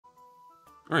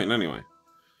Alright, anyway.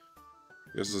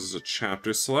 This is a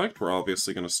chapter select. We're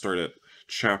obviously going to start at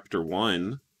chapter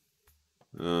 1.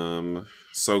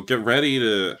 So get ready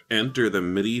to enter the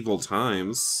medieval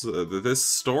times. This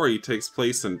story takes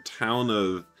place in town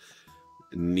of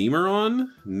Nemerion?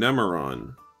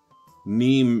 Nemerion.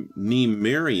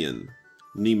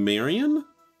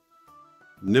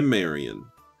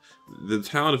 The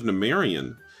town of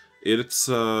Nemerion. It's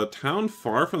a town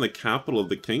far from the capital of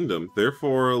the kingdom,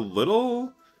 therefore a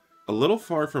little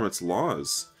far from its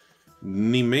laws.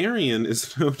 Nemerion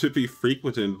is known to be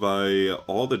frequented by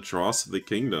all the dross of the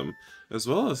kingdom, as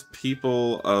well as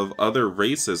people of other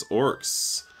races,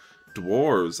 orcs,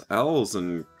 dwarves, elves,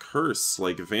 and curse,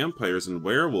 like vampires and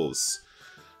werewolves.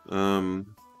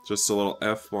 Just a little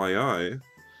FYI.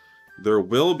 There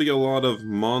will be a lot of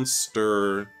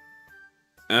monster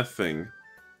effing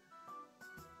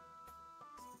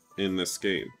in this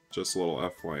game. Just a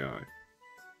little FYI.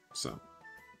 So.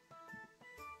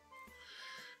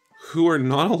 Who are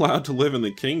not allowed to live in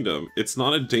the kingdom. It's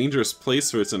not a dangerous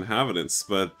place for its inhabitants,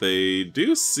 but they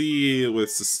do see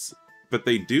with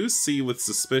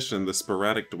suspicion the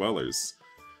sporadic dwellers.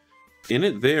 In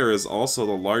it there is also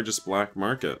the largest black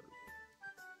market.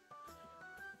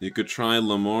 You could try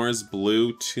Lamore's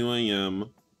Blue 2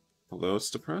 AM, although it's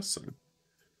depressing.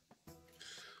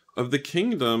 Of the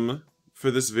kingdom, for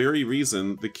this very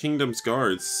reason, the kingdom's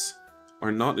guards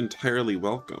are not entirely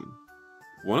welcome.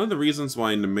 One of the reasons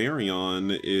why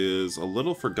Nemerion is a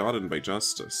little forgotten by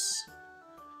justice.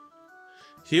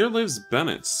 Here lives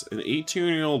Bennett, an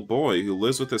 18-year-old boy who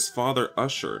lives with his father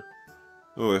Usher.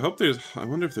 Oh, I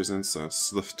wonder if there's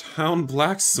incest. The town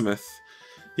blacksmith.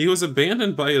 He was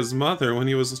abandoned by his mother when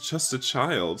he was just a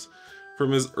child.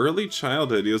 From his early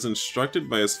childhood, he was instructed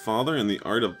by his father in the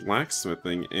art of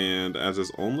blacksmithing, and as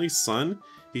his only son,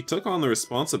 he took on the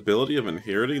responsibility of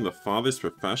inheriting the father's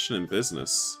profession and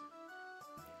business.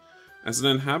 As an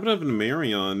inhabitant of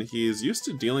Nemerion, he is used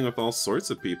to dealing with all sorts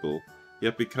of people,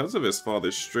 yet because of his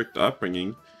father's strict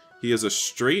upbringing, he is a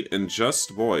straight and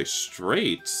just boy.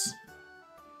 Straight?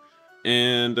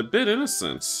 And a bit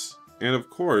innocent. And of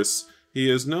course, he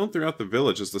is known throughout the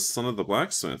village as the son of the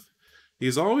blacksmith. He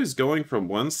is always going from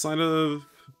one side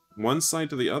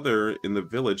to the other in the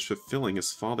village, fulfilling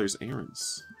his father's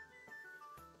errands.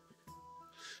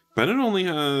 Bennett only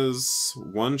has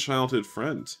one childhood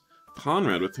friend,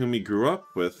 Conrad, with whom he grew up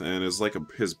with and is like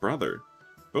his brother.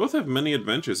 Both have many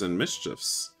adventures and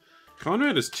mischiefs.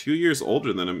 Conrad is 2 years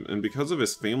older than him, and because of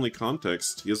his family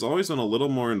context, he has always been a little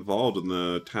more involved in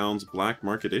the town's black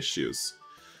market issues.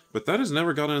 But that has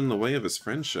never gotten in the way of his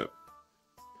friendship.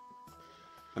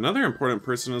 Another important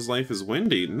person in his life is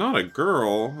Wendy. Not a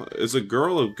girl, is a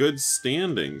girl of good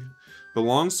standing.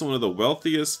 Belongs to one of the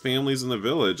wealthiest families in the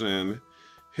village, and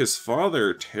his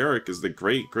father, Tarek, is the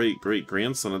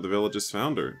great-great-great-grandson of the village's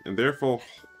founder, and therefore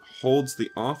holds the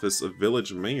office of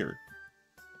village mayor.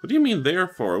 What do you mean,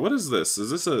 therefore? What is this?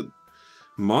 Is this a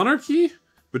monarchy?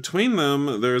 Between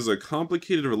them, there is a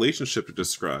complicated relationship to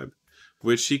describe,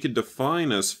 which he could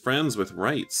define as friends with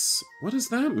rights. What does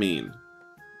that mean?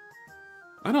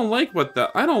 I don't like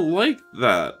that. I don't like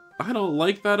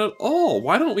that at all.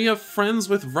 Why don't we have friends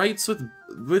with rights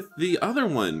with the other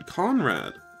one,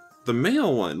 Conrad? The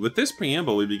male one. With this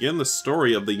preamble, we begin the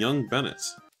story of the young Bennett.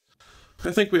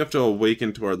 I think we have to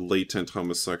awaken to our latent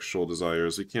homosexual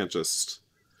desires. We can't just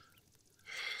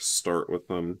start with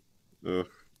them. Ugh.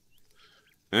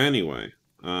 Anyway,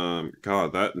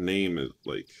 God, that name is,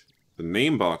 like, the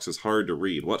name box is hard to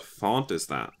read. What font is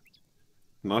that?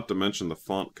 Not to mention the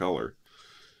font color.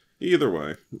 Either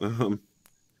way,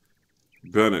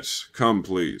 Bennett, come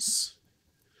please.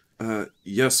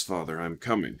 Yes, father, I'm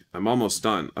coming. I'm almost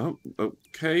done. Oh,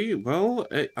 okay, well,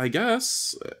 I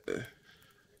guess.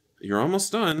 You're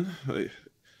almost done.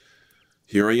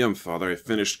 Here I am, father, I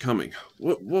finished coming.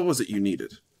 What was it you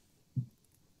needed?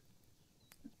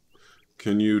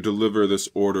 Can you deliver this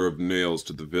order of nails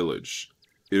to the village?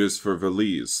 It is for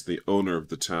Valise, the owner of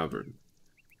the tavern.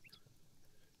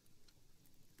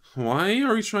 Why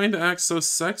are we trying to act so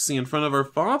sexy in front of our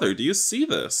father? Do you see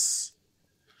this?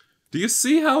 Do you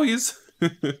see how he's...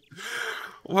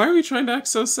 Why are we trying to act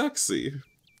so sexy?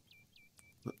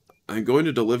 I'm going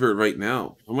to deliver it right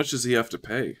now. How much does he have to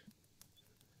pay?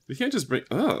 We can't just bring...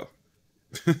 Oh.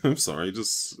 I'm sorry,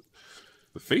 just...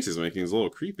 The face he's making is a little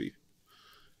creepy.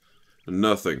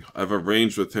 Nothing. I've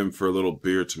arranged with him for a little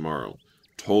beer tomorrow.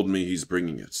 Told me he's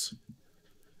bringing it.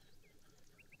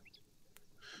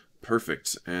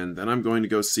 Perfect, and then I'm going to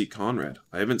go see Conrad.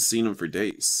 I haven't seen him for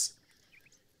days.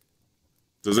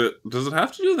 Does it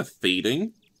have to do with the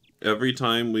fading? Every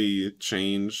time we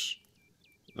change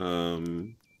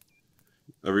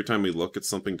Every time we look at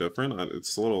something different,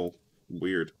 it's a little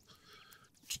weird.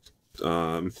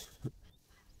 Um,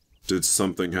 did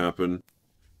something happen?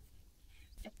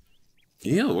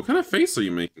 Ew, what kind of face are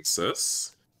you making,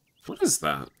 sis? What is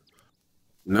that?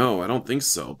 No, I don't think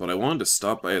so, but I wanted to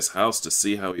stop by his house to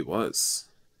see how he was.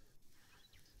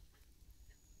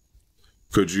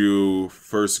 Could you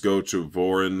first go to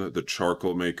Vorin, the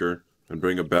charcoal maker, and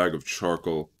bring a bag of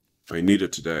charcoal? I need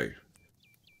it today.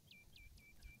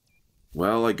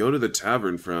 Well, I go to the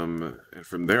tavern and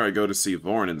from there I go to see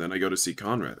Vorin, and then I go to see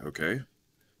Conrad, okay?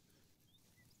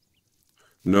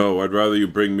 No, I'd rather you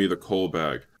bring me the coal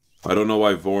bag. I don't know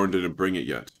why Vorin didn't bring it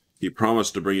yet. He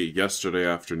promised to bring it yesterday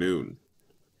afternoon.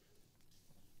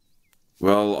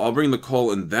 Well, I'll bring the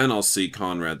coal and then I'll see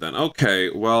Conrad then.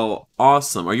 Okay, well,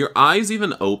 awesome. Are your eyes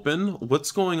even open?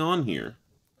 What's going on here?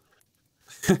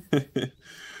 The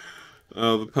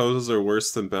poses are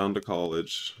worse than Bound to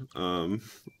College.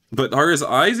 But are his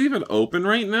eyes even open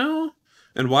right now?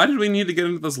 And why did we need to get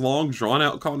into this long,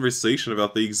 drawn-out conversation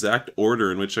about the exact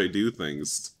order in which I do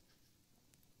things?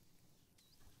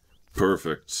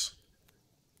 Perfect.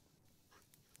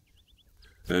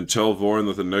 And tell Vorin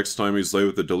that the next time he's late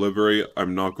with the delivery,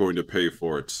 I'm not going to pay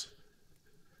for it.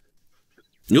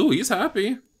 Ooh, he's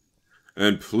happy.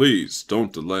 And please,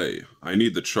 don't delay. I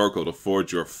need the charcoal to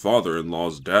forge your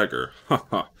father-in-law's dagger.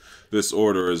 Haha, this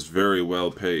order is very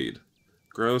well paid.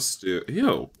 Gross, dude.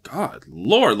 Ew, God,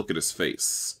 Lord, look at his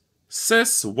face.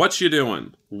 Sis, what you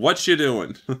doing? What you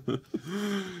doing?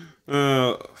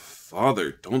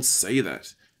 Father, don't say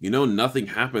that. You know nothing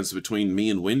happens between me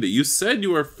and Wendy. You said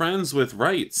you were friends with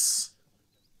Rights.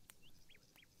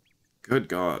 Good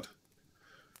God.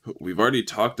 We've already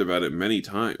talked about it many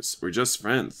times. We're just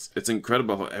friends. It's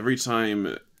incredible how every time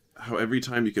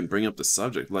you can bring up the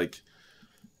subject, like,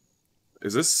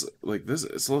 is this, like, this,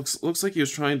 it looks like he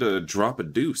was trying to drop a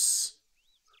deuce.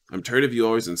 I'm tired of you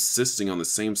always insisting on the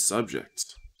same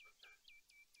subject.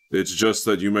 It's just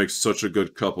that you make such a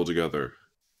good couple together.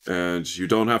 And you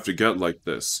don't have to get like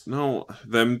this. No,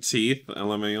 them teeth,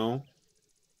 LMAO.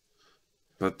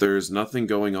 But there's nothing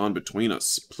going on between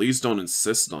us. Please don't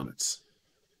insist on it.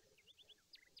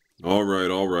 Alright,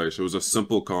 alright. It was a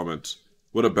simple comment.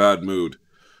 What a bad mood.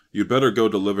 You'd better go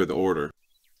deliver the order.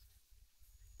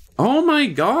 Oh my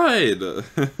god!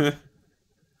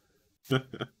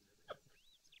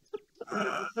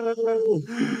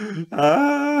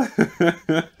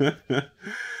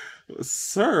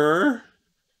 Sir?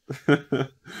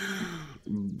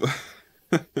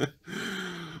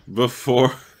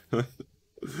 Before...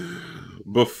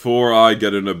 Before I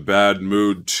get in a bad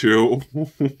mood, too.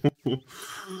 You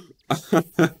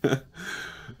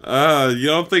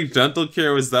don't think dental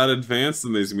care was that advanced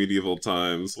in these medieval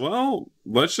times? Well,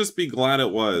 let's just be glad it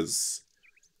was.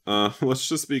 Let's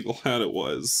just be glad it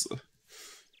was.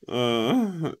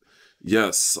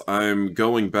 Yes, I'm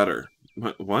going better.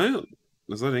 What?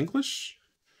 Is that English?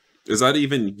 Is that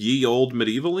even ye old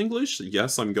medieval English?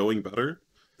 Yes, I'm going better.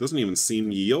 Doesn't even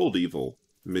seem ye old evil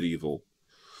medieval.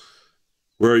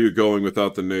 Where are you going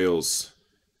without the nails?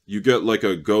 You get like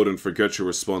a goat and forget your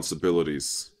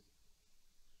responsibilities.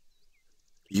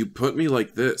 You put me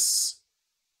like this.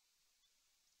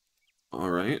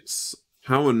 Alright.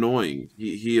 How annoying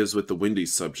he is with the windy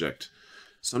subject.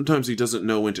 Sometimes he doesn't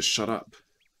know when to shut up.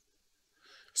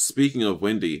 Speaking of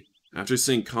Wendy, after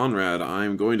seeing Conrad,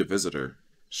 I'm going to visit her.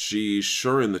 She's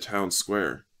sure in the town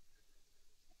square.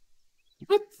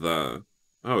 What the?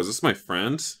 Oh, is this my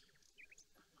friend?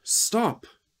 Stop!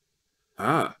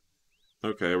 Ah.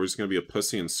 Okay, we're just gonna be a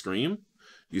pussy and scream?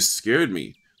 You scared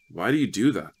me. Why do you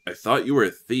do that? I thought you were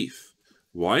a thief.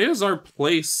 Why is our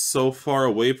place so far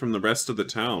away from the rest of the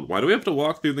town? Why do we have to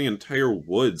walk through the entire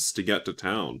woods to get to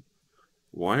town?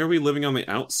 Why are we living on the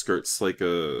outskirts like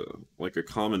a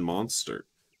common monster?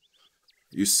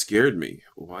 You scared me.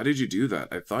 Why did you do that?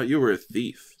 I thought you were a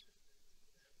thief.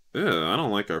 Ew, I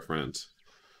don't like our friend.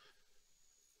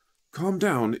 Calm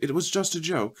down. It was just a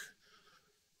joke.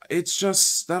 It's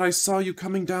just that I saw you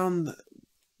coming down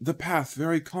the path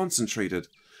very concentrated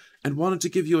and wanted to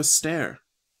give you a stare.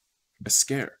 A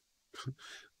scare.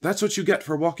 That's what you get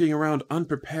for walking around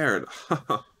unprepared.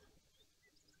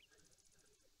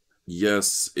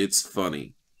 Yes, it's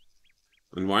funny.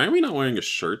 And why are we not wearing a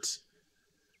shirt?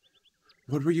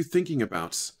 What were you thinking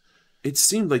about? It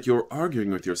seemed like you were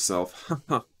arguing with yourself.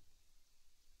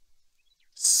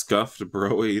 Scuffed,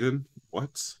 bro, Aiden?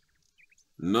 What?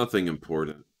 Nothing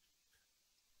important.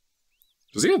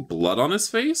 Does he have blood on his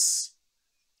face?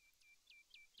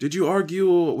 Did you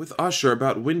argue with Usher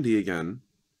about Wendy again?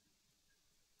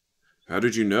 How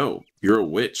did you know? You're a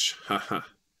witch. Haha.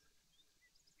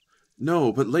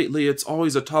 No, but lately it's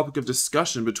always a topic of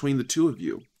discussion between the two of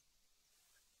you.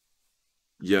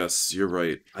 Yes, you're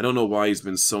right. I don't know why he's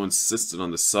been so insistent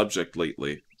on the subject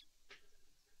lately.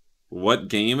 What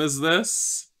game is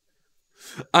this?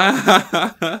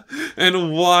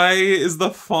 And why is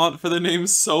the font for the name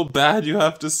so bad you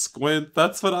have to squint?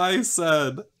 That's what I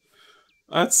said.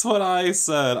 That's what I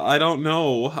said. I don't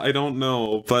know. I don't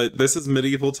know. But this is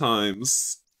medieval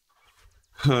times.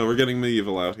 We're getting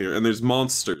medieval out here. And there's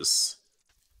monsters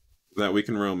that we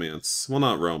can romance. Well,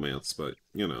 not romance, but,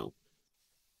 you know,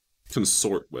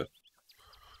 consort with.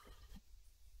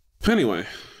 Anyway,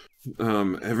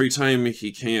 every time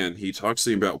he can, he talks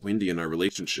to me about Wendy and our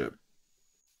relationship.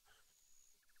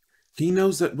 He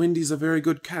knows that Wendy's a very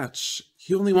good catch.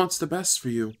 He only wants the best for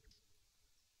you.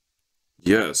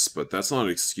 Yes, but that's not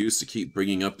an excuse to keep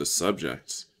bringing up the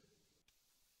subject.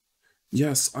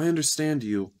 Yes, I understand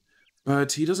you.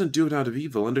 But he doesn't do it out of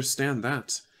evil, understand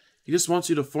that. He just wants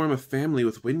you to form a family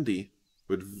with Wendy.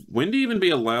 Would Wendy even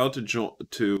be allowed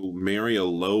to marry a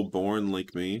low-born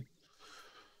like me?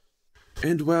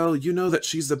 And well, you know that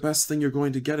she's the best thing you're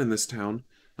going to get in this town.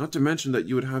 Not to mention that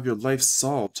you would have your life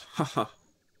solved. Haha.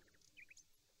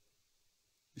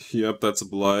 Yep, that's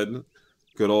blood.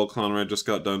 Good old Conrad just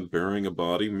got done burying a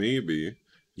body, maybe.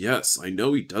 Yes, I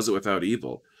know he does it without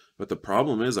evil, but the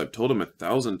problem is I've told him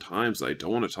 1,000 times that I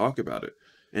don't want to talk about it,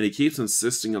 and he keeps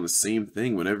insisting on the same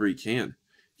thing whenever he can.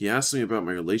 He asks me about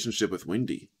my relationship with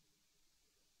Wendy.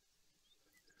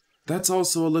 That's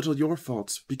also a little your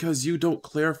fault, because you don't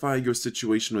clarify your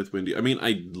situation with Wendy. I mean,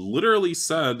 I literally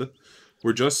said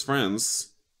we're just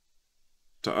friends.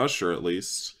 To Usher, at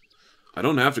least. I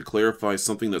don't have to clarify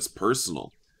something that's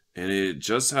personal, and it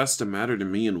just has to matter to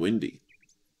me and Wendy.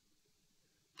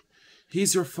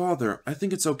 He's your father. I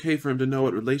think it's okay for him to know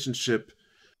what your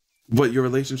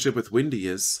relationship with Wendy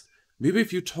is. Maybe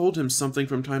if you told him something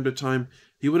from time to time,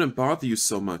 he wouldn't bother you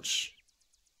so much.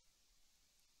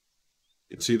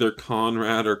 It's either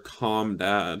Conrad or Calm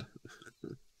Dad.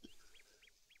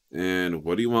 And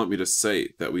what do you want me to say?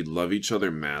 That we love each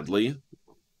other madly?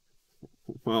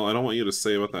 Well, I don't want you to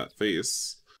say it with that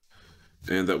face.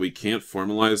 And that we can't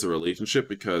formalize a relationship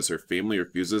because her family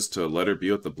refuses to let her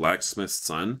be with the blacksmith's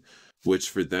son, which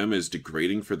for them is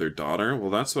degrading for their daughter?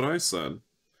 Well, that's what I said.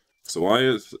 So why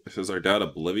is our dad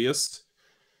oblivious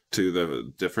to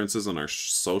the differences in our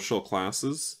social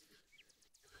classes?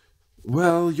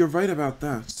 Well, you're right about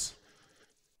that.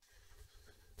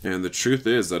 And the truth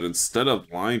is that instead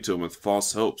of lying to him with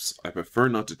false hopes, I prefer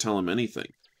not to tell him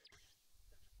anything.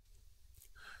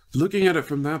 Looking at it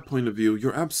from that point of view,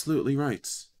 you're absolutely right.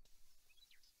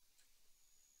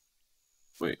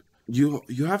 Wait, you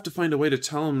have to find a way to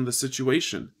tell him the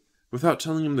situation, without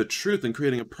telling him the truth and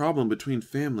creating a problem between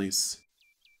families.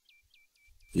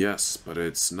 Yes, but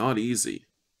it's not easy.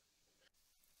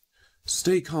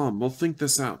 Stay calm, we'll think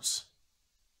this out.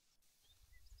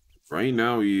 Right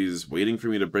now he's waiting for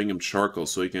me to bring him charcoal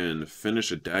so he can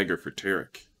finish a dagger for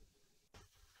Tarek.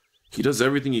 He does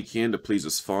everything he can to please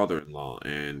his father-in-law,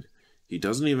 and he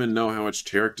doesn't even know how much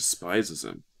Tarek despises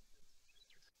him.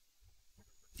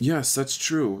 Yes, that's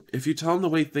true. If you tell him the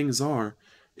way things are,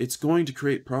 it's going to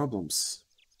create problems.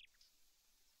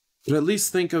 But at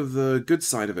least think of the good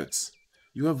side of it.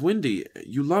 You have Wendy,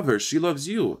 you love her, she loves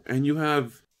you, and you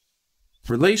have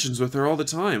relations with her all the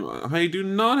time. I do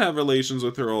not have relations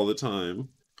with her all the time.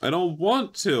 I don't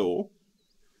want to.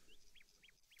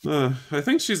 I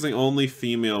think she's the only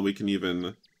female we can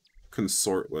even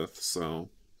consort with, so...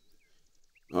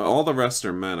 all the rest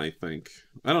are men, I think.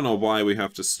 I don't know why we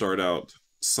have to start out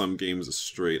some games as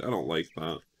straight. I don't like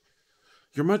that.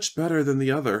 You're much better than the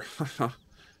other. Haha.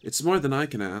 It's more than I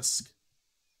can ask.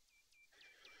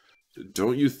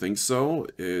 Don't you think so?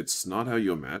 It's not how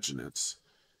you imagine it.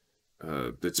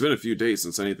 It's been a few days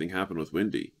since anything happened with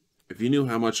Wendy. If you knew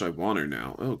how much I want her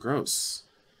now... Oh, gross.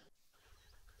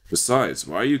 Besides,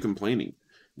 why are you complaining?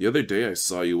 The other day I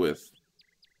saw you with...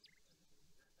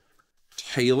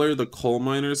 Taylor, the coal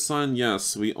miner's son?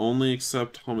 Yes, we only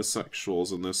accept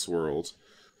homosexuals in this world.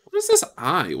 What is this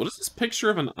eye? What is this picture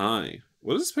of an eye?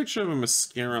 What is this picture of a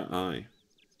mascara eye?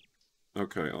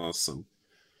 Okay, awesome.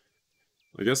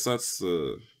 I guess that's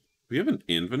the... We have an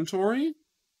inventory?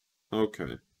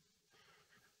 Okay.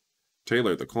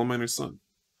 Taylor, the coal miner's son.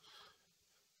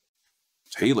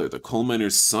 Taylor, the coal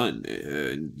miner's son.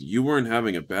 You weren't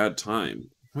having a bad time.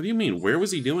 What do you mean? Where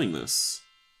was he doing this?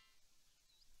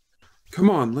 Come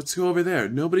on, let's go over there.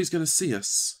 Nobody's gonna see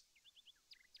us.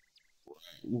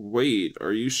 Wait,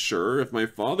 are you sure? If my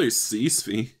father sees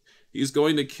me, he's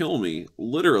going to kill me.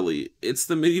 Literally, it's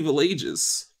the medieval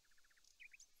ages.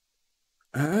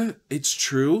 It's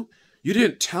true. You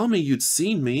didn't tell me you'd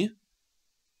seen me.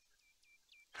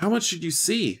 How much did you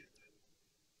see?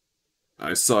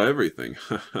 I saw everything,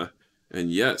 haha.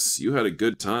 And yes, you had a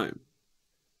good time.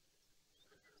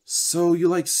 So you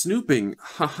like snooping,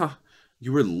 haha.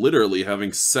 You were literally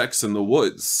having sex in the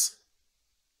woods.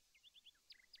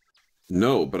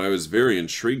 No, but I was very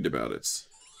intrigued about it.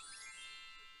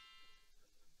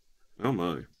 Oh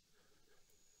my.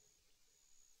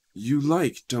 You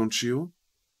like, don't you?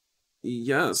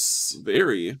 Yes,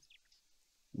 very.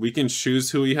 We can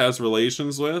choose who he has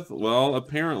relations with? Well,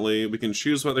 apparently, we can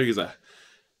choose whether he's a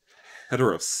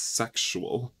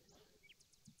heterosexual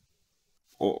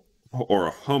or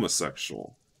a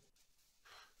homosexual.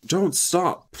 Don't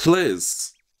stop,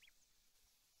 please.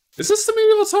 Is this the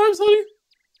medieval times, honey?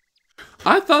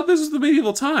 I thought this was the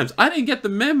medieval times. I didn't get the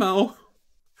memo.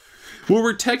 Where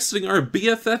we're texting our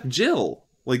BFF Jill.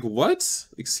 Like, what?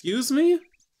 Excuse me?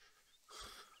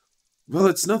 Well,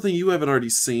 it's nothing you haven't already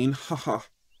seen, haha.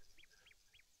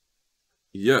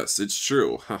 Yes, it's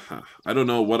true, haha. I don't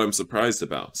know what I'm surprised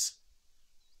about.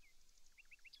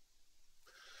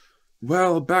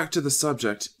 Well, back to the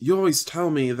subject. You always tell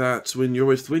me that when you're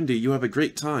with Windy, you have a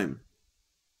great time.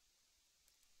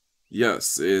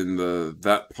 Yes, in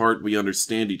that part we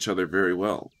understand each other very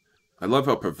well. I love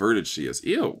how perverted she is.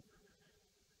 Ew.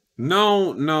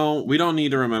 No, no, we don't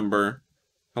need to remember.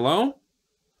 Hello?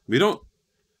 We don't...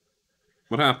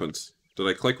 What happened? Did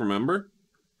I click remember?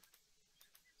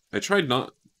 I tried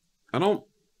not... I don't...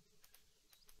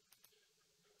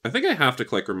 I think I have to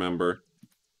click remember.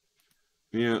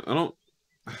 Yeah, I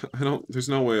don't... There's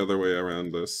no other way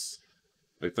around this.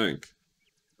 I think.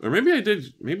 Or maybe I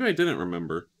did... Maybe I didn't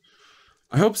remember.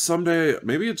 I hope someday...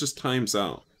 Maybe it just times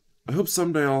out. I hope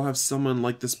someday I'll have someone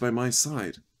like this by my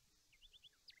side.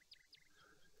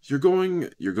 You're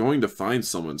going to find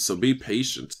someone, so be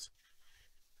patient.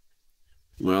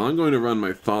 Well, I'm going to run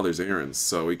my father's errands,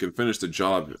 so he can finish the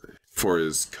job for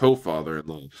his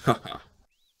co-father-in-law. Haha.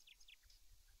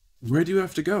 Where do you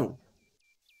have to go?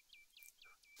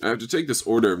 I have to take this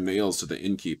order of nails to the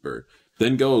innkeeper,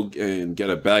 then go and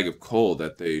get a bag of coal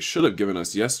that they should have given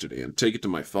us yesterday and take it to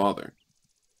my father.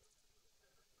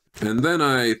 And then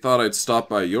I thought I'd stop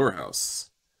by your house.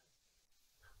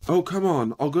 Oh, come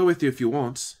on, I'll go with you if you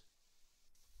want.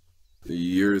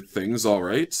 Your things all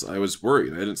right? I was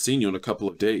worried. I hadn't seen you in a couple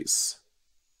of days.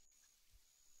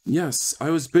 Yes, I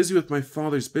was busy with my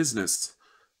father's business.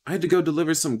 I had to go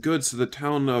deliver some goods to the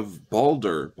town of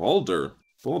Baldur's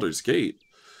Gate.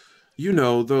 You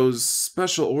know, those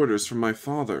special orders from my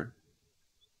father.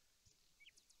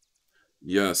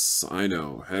 Yes, I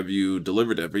know. Have you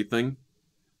delivered everything?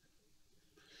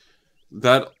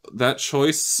 That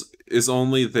choice is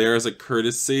only there as a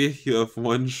courtesy. You have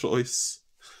one choice.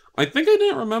 I think I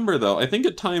didn't remember, though. I think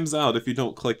it times out if you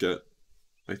don't click it.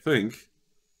 I think.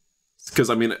 Because,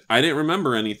 I mean, I didn't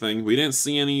remember anything. We didn't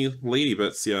see any lady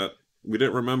bits yet. We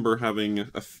didn't remember having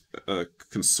a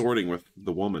consorting with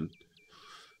the woman.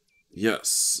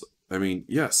 Yes.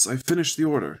 Yes, I finished the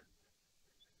order.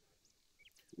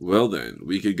 Well then,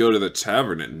 we could go to the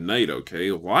tavern at night,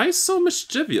 okay? Why so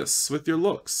mischievous with your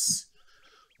looks?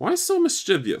 Why so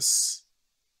mischievous?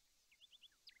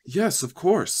 Yes, of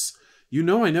course. You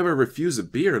know I never refuse a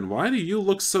beer, and why do you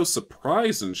look so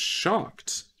surprised and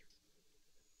shocked?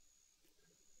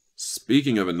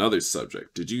 Speaking of another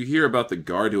subject, did you hear about the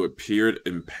guard who appeared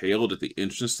impaled at the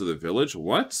entrance to the village?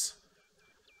 What?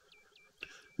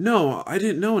 No, I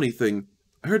didn't know anything.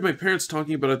 I heard my parents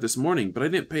talking about it this morning, but I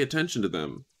didn't pay attention to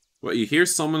them. What, you hear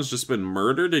someone's just been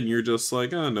murdered and you're just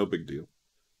like, oh, no big deal.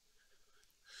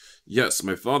 Yes,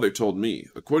 my father told me.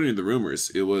 According to the rumors,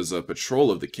 it was a patrol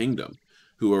of the kingdom,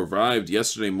 who arrived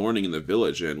yesterday morning in the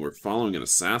village and were following an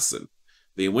assassin.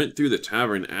 They went through the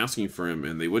tavern asking for him,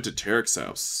 and they went to Tarek's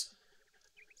house.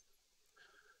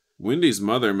 Wendy's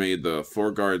mother made the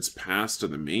four guards pass to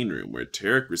the main room, where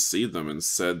Tarek received them and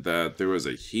said that there was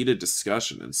a heated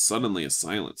discussion and suddenly a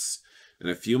silence. And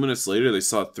a few minutes later, they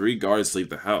saw 3 guards leave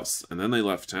the house, and then they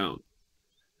left town.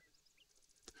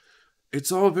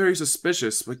 It's all very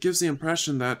suspicious, but gives the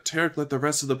impression that Tarek let the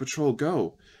rest of the patrol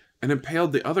go, and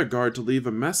impaled the other guard to leave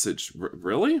a message.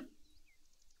 Really?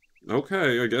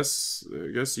 Okay, I guess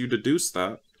you deduced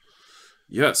that.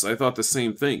 Yes, I thought the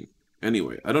same thing.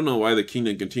 Anyway, I don't know why the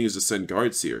kingdom continues to send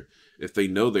guards here, if they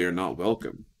know they are not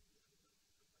welcome.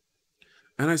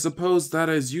 And I suppose that,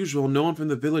 as usual, no one from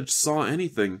the village saw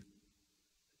anything.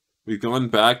 We've gone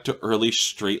back to early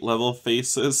straight-level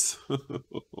faces.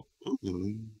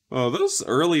 Oh, those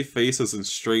early faces in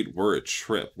straight were a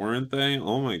trip, weren't they?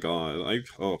 Oh my god,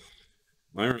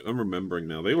 I'm remembering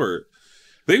now. They were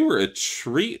a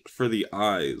treat for the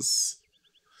eyes.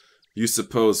 You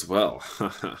suppose, well,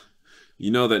 haha. You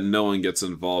know that no one gets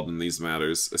involved in these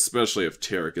matters, especially if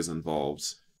Tarek is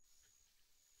involved.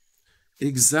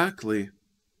 Exactly.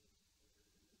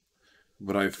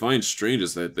 What I find strange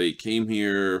is that they came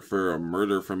here for a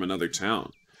murder from another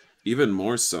town. Even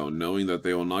more so, knowing that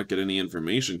they will not get any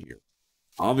information here.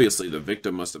 Obviously, the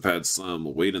victim must have had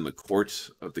some weight in the court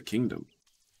of the kingdom.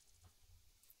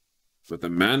 But the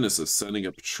madness of sending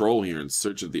a patrol here in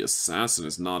search of the assassin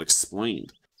is not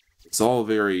explained. It's all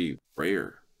very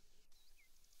rare.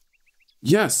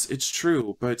 Yes, it's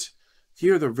true, but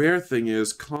here the rare thing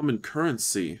is common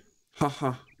currency.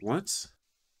 Haha, what?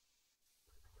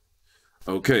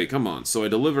 Okay, come on, so I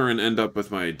deliver and end up with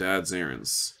my dad's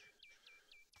errands.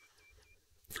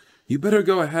 You better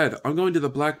go ahead. I'm going to the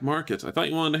black market. I thought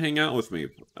you wanted to hang out with me.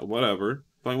 Whatever.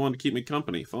 Thought you wanted to keep me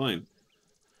company. Fine.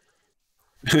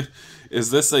 Is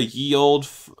this a ye old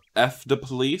F de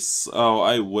police? Oh,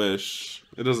 I wish.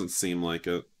 It doesn't seem like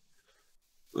it.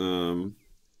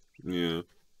 Yeah.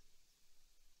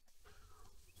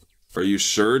 Are you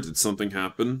sure? Did something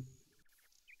happen?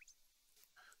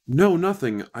 No,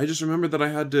 nothing. I just remembered that I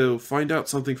had to find out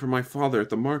something from my father at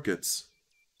the markets.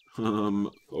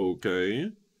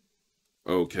 Okay.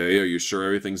 Okay, are you sure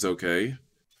everything's okay?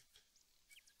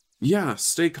 Yeah,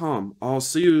 stay calm. I'll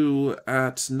see you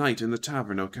at night in the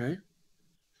tavern, okay?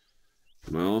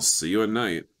 Well, see you at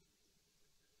night.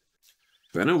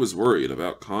 Bennett was worried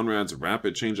about Conrad's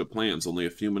rapid change of plans only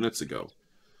a few minutes ago.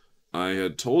 I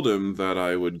had told him that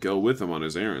I would go with him on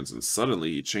his errands, and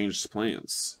suddenly he changed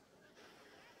plans.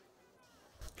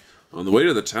 On the way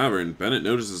to the tavern, Bennett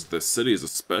notices the city is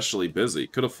especially busy.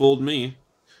 Could have fooled me.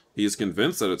 He is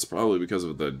convinced that it's probably because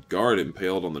of the guard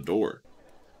impaled on the door.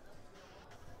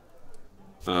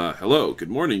 Hello. Good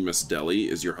morning, Miss Deli.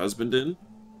 Is your husband in?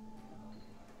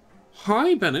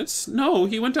 Hi, Bennett. No,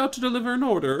 he went out to deliver an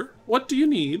order. What do you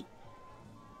need?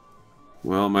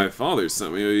 Well, my father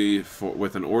sent me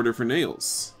with an order for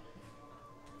nails.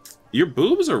 Your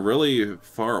boobs are really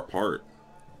far apart,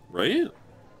 right?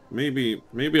 Maybe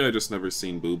I just never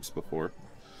seen boobs before.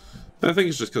 I think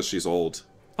it's just because she's old.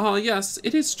 Ah, yes,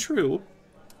 it is true.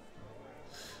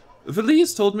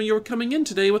 Valise told me you were coming in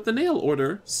today with the nail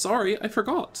order. Sorry, I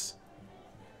forgot.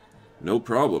 No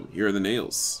problem. Here are the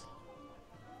nails.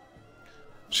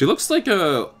 She looks like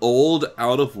a old,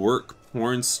 out-of-work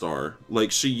porn star.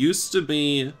 Like, she used to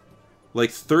be... Like,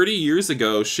 30 years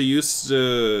ago, she used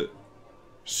to,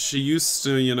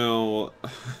 you know...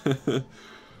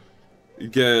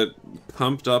 get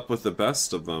pumped up with the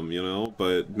best of them, you know?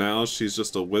 But now she's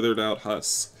just a withered out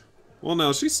husk. Well,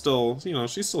 no, she's still, you know,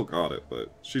 she's still got it,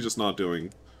 but she's just not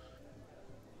doing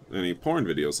any porn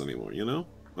videos anymore, you know?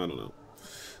 I don't know.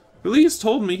 Elise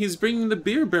told me he's bringing the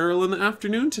beer barrel in the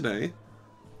afternoon today.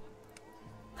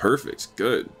 Perfect,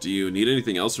 good. Do you need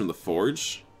anything else from the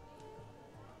forge?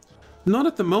 Not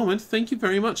at the moment. Thank you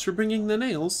very much for bringing the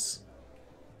nails.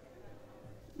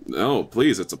 No,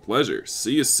 please, it's a pleasure.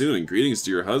 See you soon, and greetings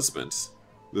to your husband.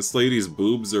 This lady's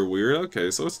boobs are weird? Okay,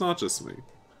 so it's not just me.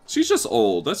 She's just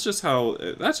old. That's just how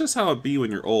it be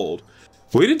when you're old.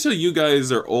 Wait until you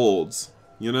guys are old,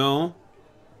 you know?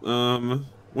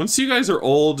 Once you guys are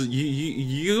old,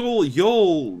 your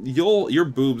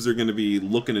boobs are gonna be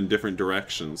looking in different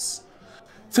directions.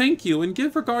 Thank you, and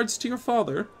give regards to your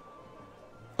father.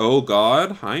 Oh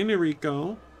God, hi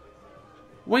Noriko.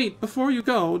 Wait, before you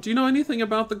go, do you know anything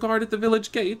about the guard at the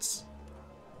village gates?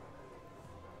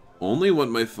 Only what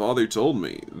my father told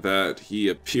me, that he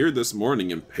appeared this morning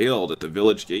impaled at the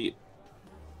village gate.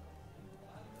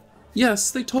 Yes,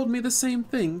 they told me the same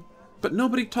thing, but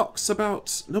nobody talks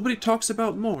about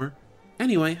more.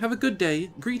 Anyway, have a good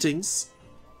day. Greetings.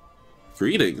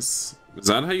 Greetings? Is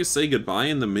that how you say goodbye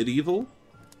in the medieval?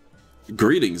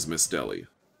 Greetings, Miss Deli.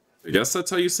 I guess that's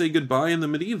how you say goodbye in the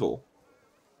medieval.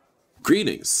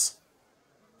 Greetings.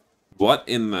 What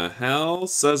in the hell,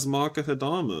 says Maka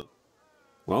Hidama.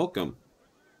 Welcome.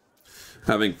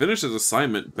 Having finished his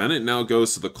assignment, Bennett now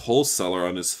goes to the coal cellar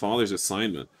on his father's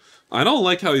assignment. I don't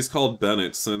like how he's called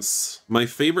Bennett, since my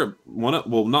favorite,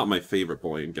 well, not my favorite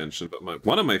boy in Genshin, but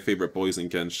one of my favorite boys in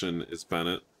Genshin is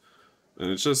Bennett.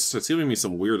 And it's giving me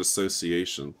some weird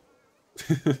association.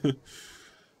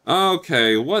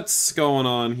 Okay, what's going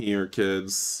on here,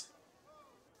 kids?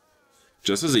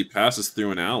 Just as he passes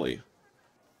through an alley,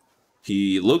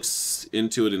 he looks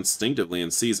into it instinctively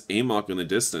and sees Amok in the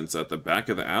distance at the back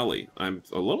of the alley. I'm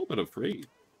a little bit afraid.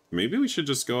 Maybe we should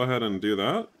just go ahead and do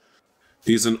that?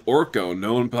 He's an Orko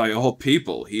known by all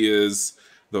people. He is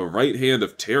the right hand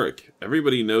of Tarek.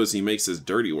 Everybody knows he makes his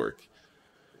dirty work.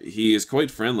 He is quite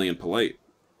friendly and polite,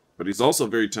 but he's also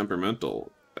very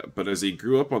temperamental. But as he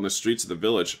grew up on the streets of the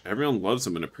village, everyone loves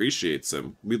him and appreciates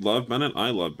him. We love Bennett. I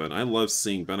love Bennett. I love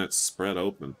seeing Bennett spread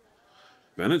open.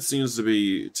 Bennett seems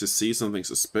to see something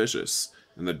suspicious.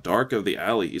 In the dark of the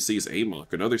alley, he sees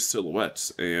Amok and other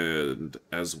silhouettes, and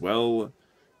as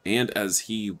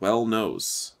he well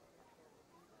knows,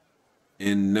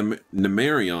 in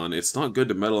Nemerion, it's not good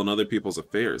to meddle in other people's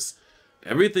affairs.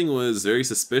 Everything was very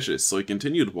suspicious, so he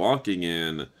continued walking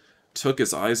and took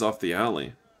his eyes off the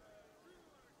alley.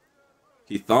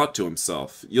 He thought to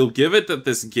himself, "You'll give it that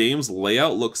this game's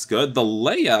layout looks good." The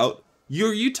layout?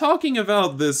 Are you talking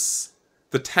about this,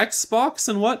 the text box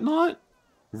and whatnot?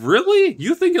 Really?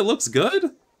 You think it looks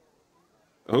good?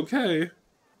 Okay.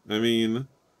 I mean,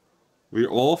 we're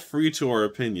all free to our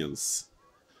opinions.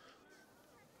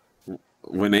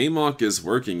 When Amok is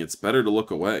working, it's better to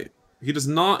look away. He is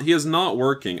not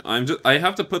working. I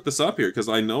have to put this up here because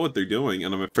I know what they're doing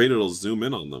and I'm afraid it'll zoom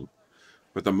in on them.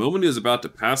 But the moment he was about to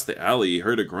pass the alley, he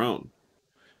heard a groan.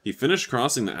 He finished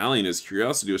crossing the alley and his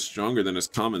curiosity was stronger than his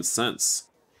common sense.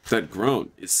 That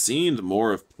groan, it seemed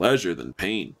more of pleasure than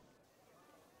pain.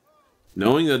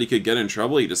 Knowing that he could get in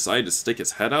trouble, he decided to stick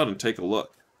his head out and take a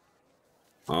look.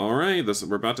 Alright,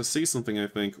 we're about to see something, I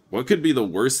think. What could be the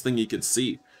worst thing he could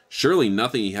see? Surely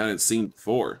nothing he hadn't seen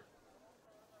before.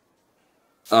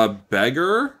 A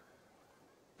beggar?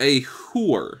 A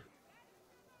whore.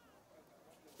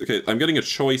 Okay, I'm getting a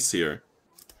choice here.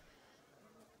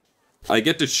 I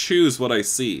get to choose what I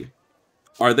see.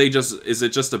 Is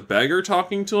it just a beggar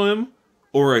talking to him?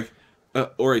 Or a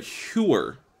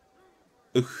whore?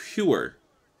 A whore.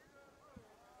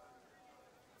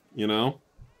 You know?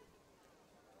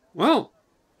 Well,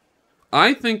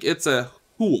 I think it's a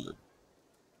whore.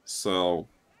 So,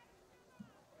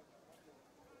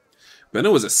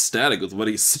 Bennett was ecstatic with what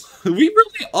he saw. We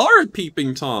really are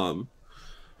Peeping Tom.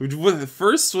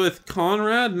 First with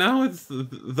Conrad, now with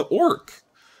the orc.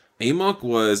 Amok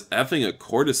was effing a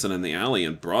courtesan in the alley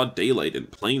in broad daylight in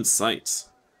plain sight.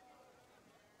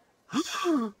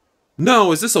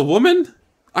 No, is this a woman?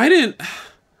 I didn't...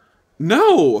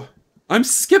 No! I'm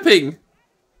skipping!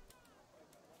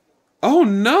 Oh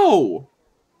no!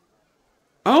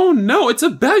 Oh no, it's a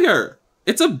beggar!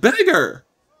 It's a beggar!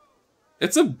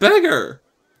 It's a beggar!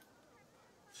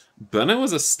 Bennett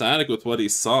was ecstatic with what he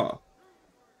saw.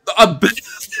 A beggar!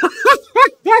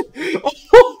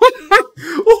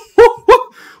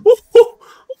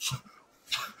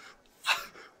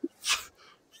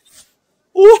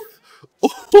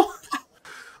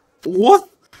 What?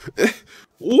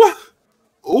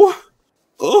 What?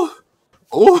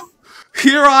 Oh,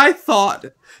 here I thought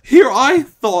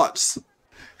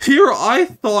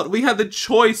we had the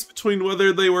choice between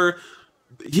whether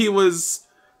he was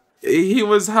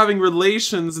having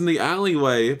relations in the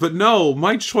alleyway, but no,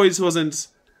 my choice wasn't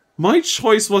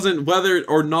whether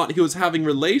or not he was having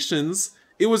relations,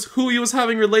 it was who he was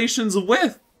having relations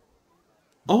with.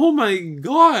 Oh my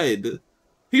god.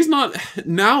 He's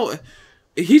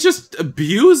just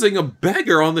abusing a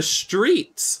beggar on the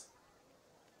streets.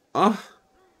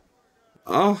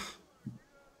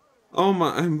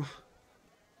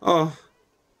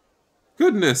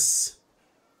 Goodness.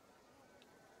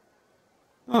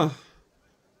 Oh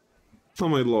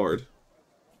my lord.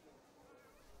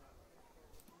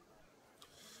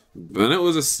 Bennett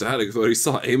was ecstatic when he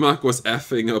saw Amok was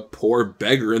effing a poor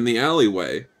beggar in the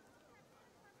alleyway.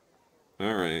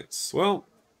 Alright, well...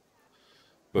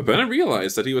 But Bennett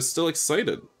realized that he was still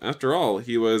excited. After all,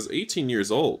 he was 18 years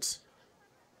old.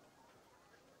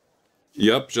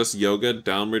 Yup, just yoga,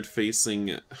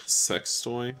 downward-facing sex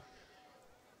toy.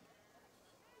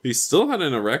 He still had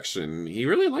an erection. He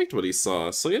really liked what he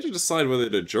saw, so he had to decide whether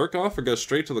to jerk off or go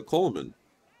straight to the Coleman.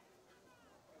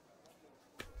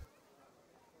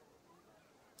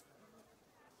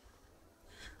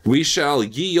 We shall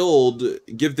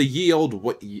give the ye old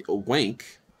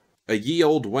wank, a ye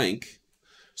old wank.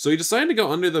 So he decided to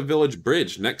go under the village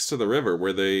bridge next to the river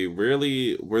where there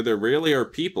rarely are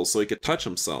people, so he could touch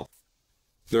himself.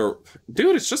 Dude,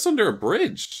 it's just under a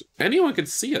bridge. Anyone could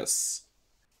see us.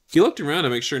 He looked around to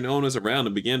make sure no one was around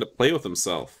and began to play with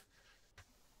himself.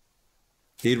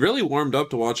 He'd really warmed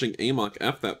up to watching Amok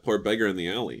F that poor beggar in the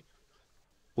alley.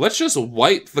 Let's just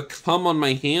wipe the cum on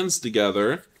my hands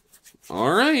together.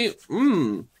 Alright,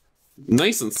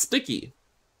 nice and sticky.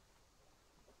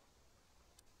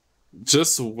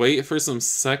 Just wait for some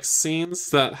sex scenes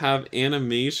that have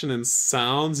animation and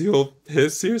sounds. You'll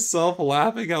piss yourself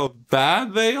laughing how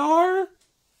bad they are?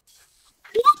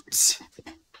 What?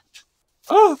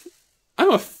 Oh,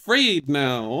 I'm afraid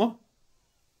now.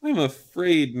 I'm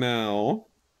afraid now.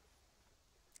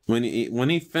 When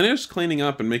he finished cleaning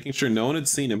up and making sure no one had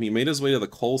seen him, he made his way to the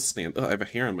coal stand. Ugh, I have a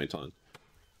hair on my tongue.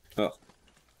 Ugh.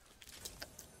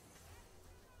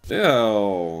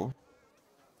 Ew.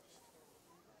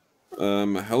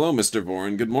 Hello, Mr.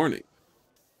 Vorin. Good morning.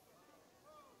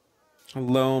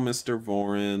 Hello, Mr.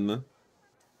 Vorin.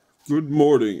 Good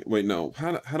morning. Wait, no.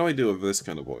 How do I do with this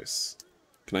kind of voice?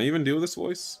 Can I even do this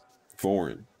voice?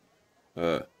 Vorin.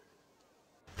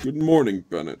 Good morning,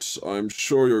 Bennett. I'm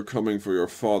sure you're coming for your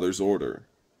father's order.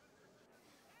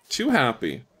 Too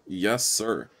happy. Yes,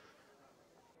 sir.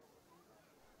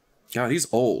 God,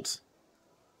 he's old.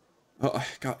 Oh,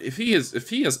 God, if he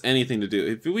has anything to do,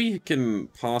 if we can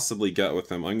possibly get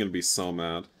with him, I'm gonna be so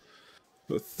mad.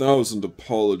 1,000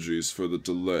 apologies for the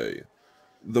delay.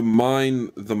 The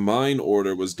mine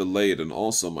order was delayed, and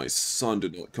also my son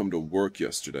did not come to work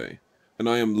yesterday. And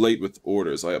I am late with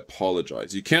orders. I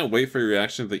apologize. You can't wait for your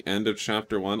reaction at the end of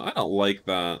chapter 1. I don't like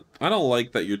that. I don't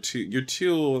like that you're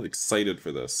too excited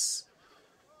for this.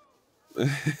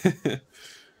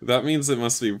 That means it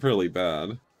must be really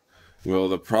bad. Well,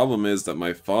 the problem is that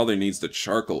my father needs the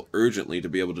charcoal urgently to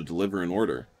be able to deliver an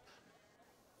order.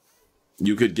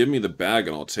 You could give me the bag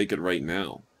and I'll take it right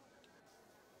now.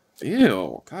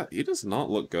 Ew, God, he does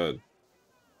not look good.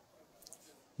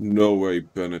 No way,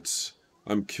 Bennett.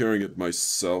 I'm carrying it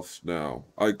myself now.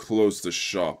 I closed the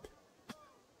shop.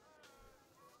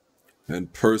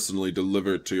 And personally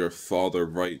deliver it to your father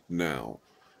right now.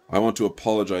 I want to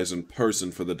apologize in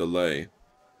person for the delay.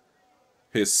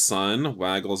 His son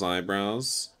waggles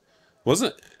eyebrows.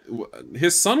 Wasn't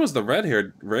his son was the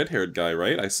red-haired guy,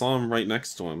 right? I saw him right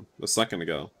next to him a second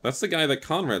ago. That's the guy that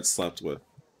Conrad slept with.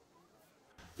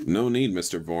 No need,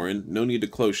 Mr. Vorin. No need to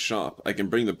close shop. I can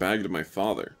bring the bag to my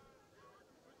father.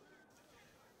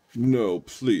 No,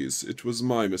 please. It was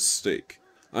my mistake.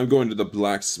 I'm going to the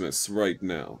blacksmith's right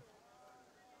now.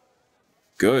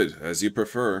 Good, as you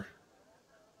prefer.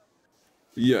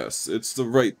 Yes, it's the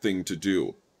right thing to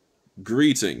do.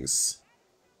 Greetings.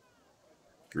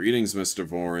 Greetings, Mr.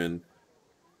 Vorin.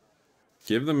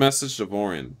 Give the message to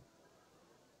Vorin.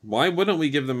 Why wouldn't we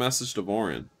give the message to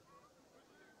Vorin?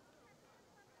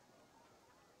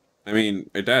 I mean,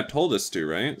 our dad told us to,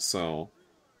 right? So,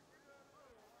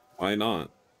 why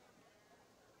not?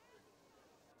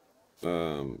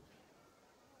 Oh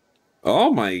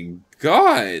my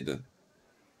god!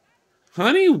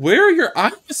 Honey, where are your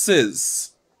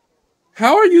irises?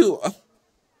 How are you?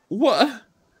 What?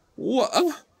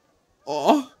 What?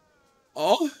 Oh,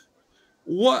 oh,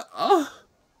 what? Oh,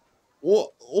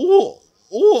 oh,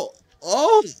 oh,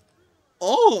 oh,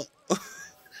 oh.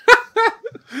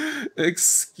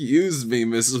 Excuse me,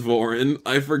 Miss Vorin.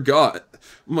 I forgot.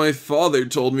 My father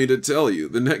told me to tell you,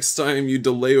 the next time you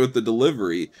delay with the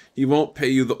delivery, he won't pay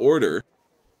you the order.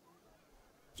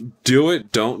 Do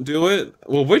it, don't do it?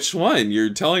 Well, which one?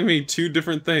 You're telling me two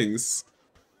different things.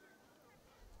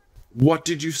 What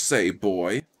did you say,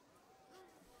 boy?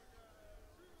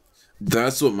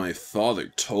 That's what my father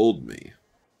told me.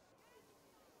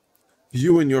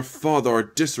 You and your father are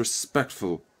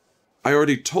disrespectful. I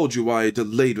already told you why I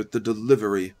delayed with the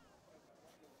delivery.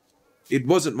 It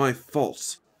wasn't my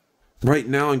fault. Right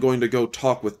now I'm going to go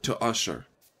talk to Usher.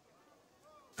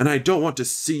 And I don't want to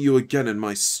see you again in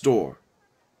my store.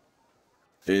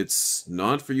 It's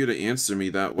not for you to answer me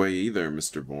that way either,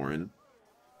 Mr. Vorin.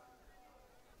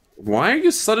 Why are you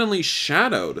suddenly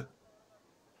shadowed?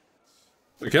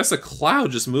 I guess a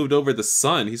cloud just moved over the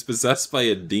sun. He's possessed by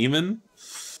a demon?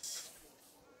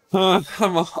 I'm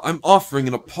offering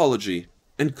an apology,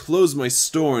 and close my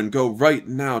store and go right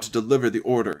now to deliver the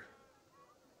order.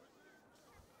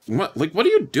 What are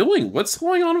you doing? What's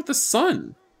going on with the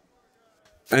sun?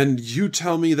 And you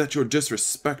tell me that you're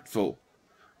disrespectful.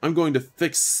 I'm going to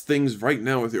fix things right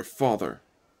now with your father.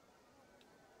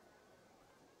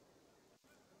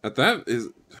 What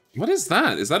is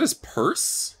that? Is that his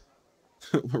purse?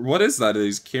 What is that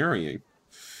he's carrying?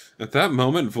 At that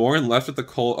moment, Vorin left with the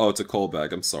coal... Oh, it's a coal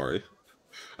bag, I'm sorry.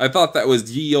 I thought that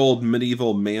was ye old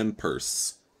medieval man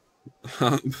purse.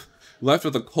 Left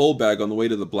with a coal bag on the way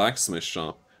to the blacksmith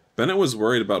shop. Bennett was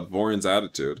worried about Vorin's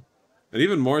attitude, and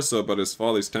even more so about his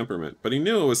father's temperament, but he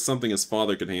knew it was something his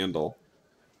father could handle.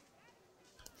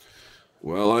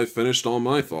 Well, I finished all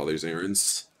my father's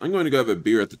errands. I'm going to go have a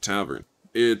beer at the tavern.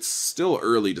 It's still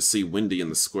early to see Wendy in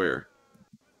the square.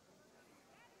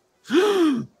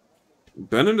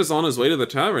 Bennett is on his way to the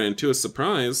tavern, and to his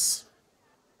surprise...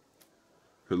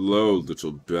 Hello,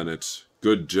 little Bennett.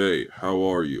 Good day. How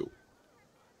are you?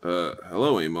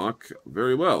 Hello, Amok.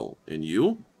 Very well. And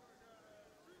you?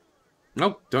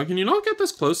 Oh, can you not get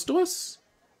this close to us?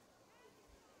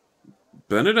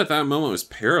 Bennett at that moment was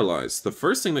paralyzed. The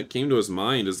first thing that came to his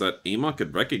mind is that Amok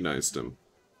had recognized him.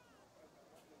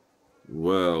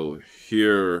 Well,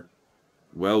 here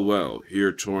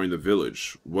touring the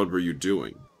village. What were you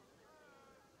doing?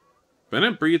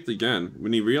 Bennett breathed again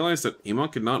when he realized that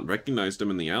Amok had not recognized him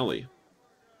in the alley.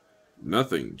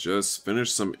 Nothing, just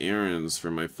finished some errands for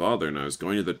my father and I was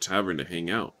going to the tavern to hang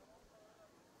out.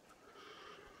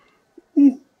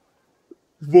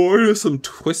 Void of some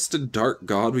twisted dark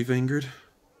god we've angered?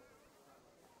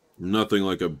 Nothing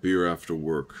like a beer after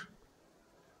work.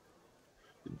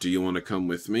 Do you want to come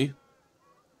with me?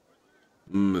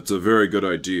 It's a very good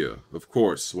idea. Of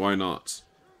course, why not?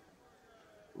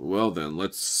 Well then,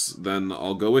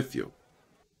 I'll go with you.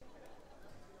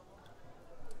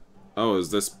 Oh, is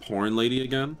this porn lady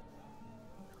again?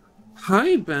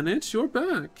 Hi, Bennett, you're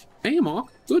back.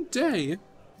 Amok, good day.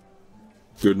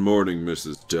 Good morning,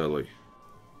 Mrs. Deli.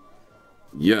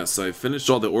 Yes, I finished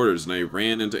all the orders and I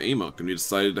ran into Amok and we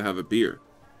decided to have a beer.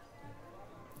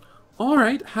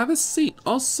 Alright, have a seat.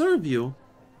 I'll serve you.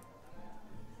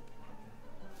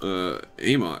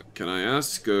 Amok, can I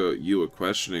ask you a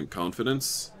question in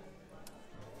confidence?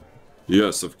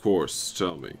 Yes, of course.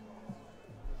 Tell me.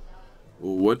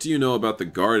 What do you know about the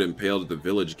guard impaled at the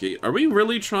village gate? Are we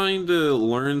really trying to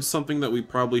learn something that we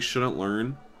probably shouldn't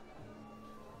learn?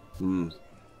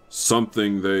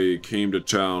 Something they came to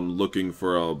town looking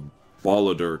for a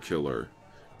Balladur killer.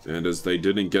 And as they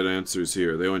didn't get answers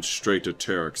here, they went straight to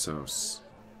Tarek's house.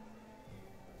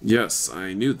 Yes,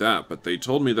 I knew that, but they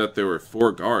told me that there were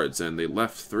 4 guards and they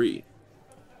left 3.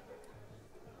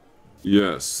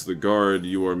 Yes, the guard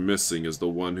you are missing is the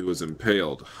one who was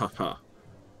impaled. Haha.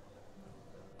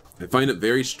 I find it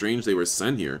very strange they were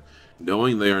sent here,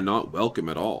 knowing they are not welcome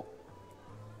at all.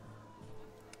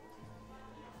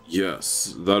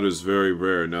 Yes, that is very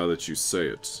rare now that you say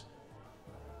it.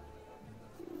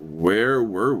 Where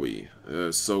were we?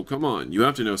 So come on, you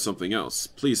have to know something else.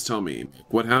 Please tell me,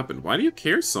 what happened? Why do you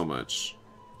care so much?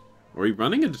 Are we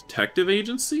running a detective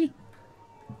agency?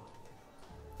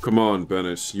 Come on,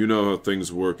 Bennett, you know how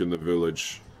things work in the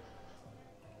village.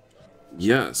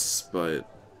 Yes, but...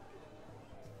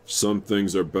 Some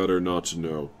things are better not to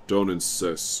know. Don't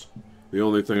insist. The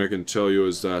only thing I can tell you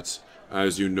is that,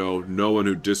 as you know, no one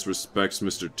who disrespects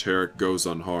Mr. Tarek goes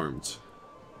unharmed.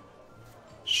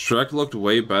 Shrek looked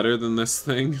way better than this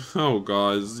thing? Oh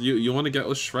god, you want to get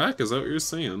with Shrek? Is that what you're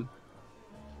saying?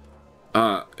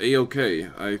 A-okay.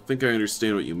 I think I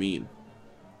understand what you mean.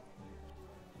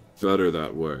 Better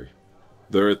that way.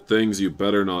 There are things you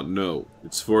better not know.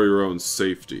 It's for your own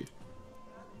safety.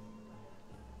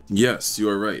 Yes, you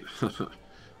are right.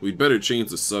 We'd better change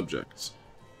the subject.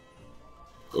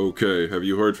 Okay, have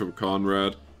you heard from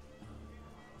Conrad?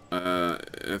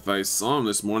 If I saw him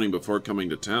this morning before coming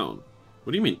to town.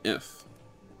 What do you mean, if?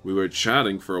 We were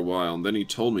chatting for a while, and then he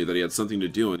told me that he had something to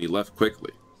do, and he left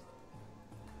quickly.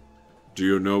 Do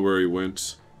you know where he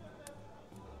went?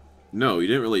 No, he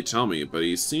didn't really tell me, but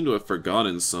he seemed to have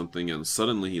forgotten something, and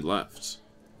suddenly he left.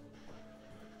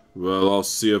 Well, I'll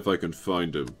see if I can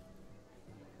find him.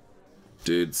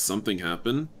 Did something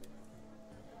happen?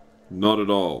 Not at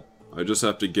all. I just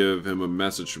have to give him a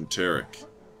message from Tarek.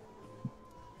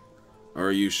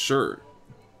 Are you sure?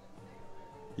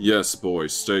 Yes, boy,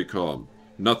 stay calm.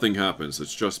 Nothing happens,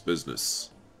 it's just business.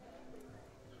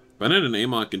 Bennett and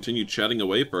Amok continued chatting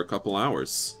away for a couple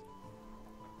hours.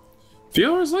 A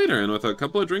few hours later, and with a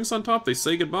couple of drinks on top, they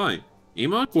say goodbye.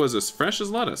 Amok was as fresh as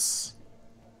lettuce.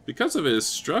 Because of his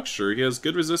structure, he has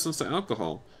good resistance to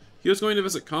alcohol. He was going to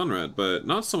visit Conrad, but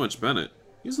not so much Bennett.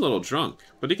 He's a little drunk,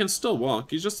 but he can still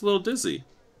walk, he's just a little dizzy.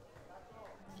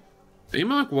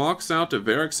 Amok walks out to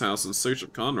Varric's house in search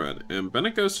of Conrad, and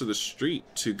Bennett goes to the street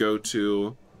to go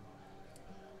to...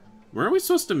 Where are we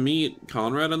supposed to meet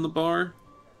Conrad in the bar?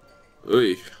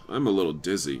 Oy, I'm a little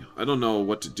dizzy. I don't know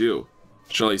what to do.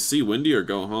 Shall I see Wendy or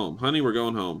go home? Honey, we're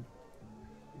going home.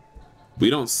 We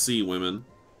don't see women.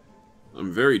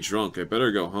 I'm very drunk, I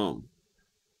better go home.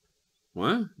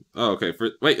 What? Oh, okay.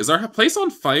 Wait, is our place on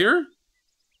fire?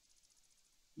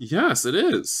 Yes, it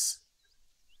is.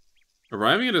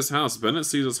 Arriving at his house, Bennett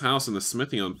sees his house and the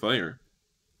smithy on fire.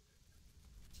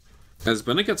 As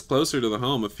Bennett gets closer to the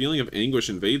home, a feeling of anguish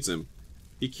invades him.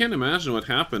 He can't imagine what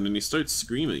happened and he starts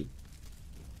screaming.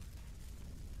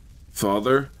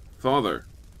 Father? Father.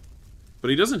 But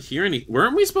he doesn't hear any...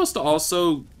 Weren't we supposed to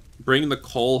also bring the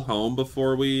coal home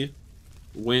before we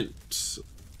went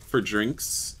for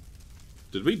drinks?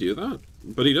 Did we do that?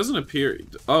 But he doesn't appear...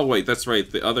 Oh, wait, that's right.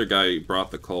 The other guy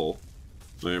brought the coal.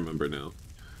 I remember now.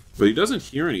 But he doesn't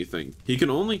hear anything. He can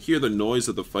only hear the noise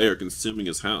of the fire consuming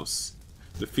his house.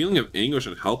 The feeling of anguish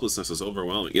and helplessness is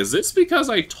overwhelming. Is this because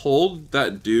I told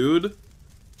that dude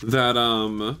that,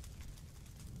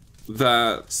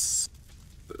 that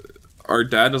our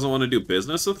dad doesn't want to do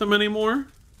business with him anymore?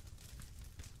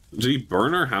 Did he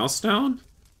burn our house down?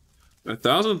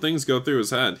 1,000 things go through his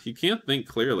head. He can't think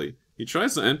clearly. He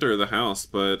tries to enter the house,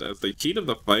 but as the heat of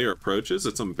the fire approaches,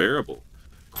 it's unbearable.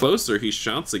 Closer, he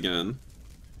shouts again.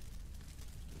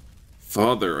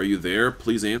 Father, are you there?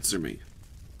 Please answer me.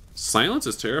 Silence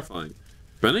is terrifying.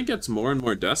 Bennett gets more and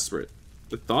more desperate.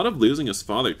 The thought of losing his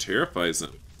father terrifies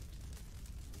him.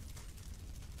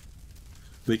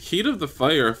 The heat of the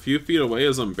fire a few feet away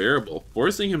is unbearable,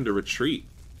 forcing him to retreat.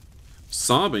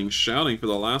 Sobbing, shouting for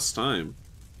the last time.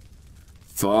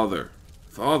 Father,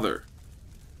 Father.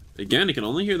 Again, he can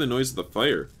only hear the noise of the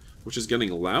fire, which is getting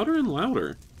louder and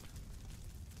louder.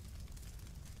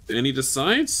 And he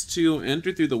decides to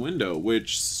enter through the window,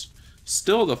 which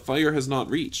still the fire has not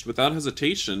reached. Without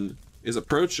hesitation, is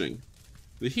approaching.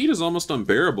 The heat is almost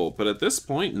unbearable, but at this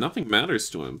point, nothing matters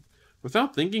to him.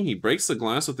 Without thinking, he breaks the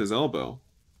glass with his elbow.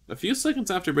 A few seconds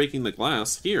after breaking the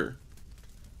glass, here.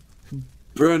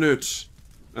 Bennett!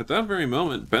 At that very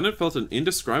moment, Bennett felt an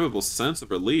indescribable sense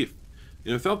of relief,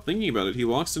 and without thinking about it, he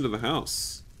walks into the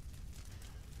house.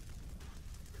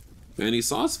 And he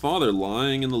saw his father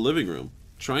lying in the living room,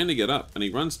 trying to get up, and he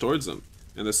runs towards him,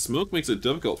 and the smoke makes it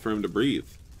difficult for him to breathe.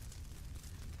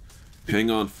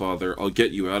 Hang on, Father, I'll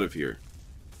get you out of here.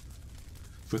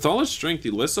 With all his strength,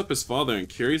 he lifts up his father and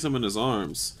carries him in his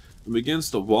arms, and begins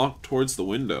to walk towards the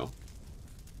window.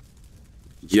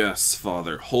 Yes,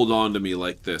 Father, hold on to me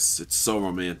like this. It's so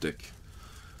romantic.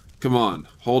 Come on,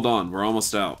 hold on, we're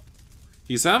almost out.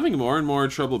 He's having more and more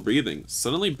trouble breathing.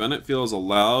 Suddenly, Bennett feels a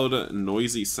loud,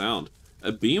 noisy sound.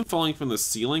 A beam falling from the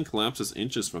ceiling collapses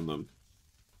inches from them.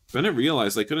 Bennett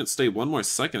realized they couldn't stay one more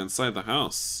second inside the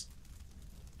house.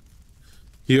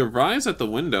 He arrives at the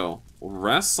window,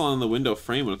 rests on the window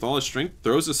frame, and with all his strength,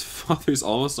 throws his father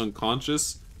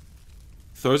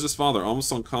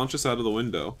almost unconscious out of the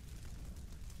window.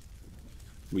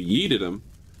 We yeeted him.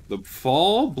 The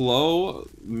fall blow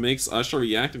makes Usher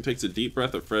react and takes a deep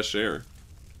breath of fresh air.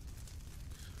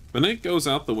 Bennett goes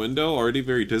out the window, already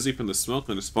very dizzy from the smoke,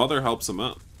 and his father helps him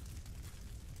up.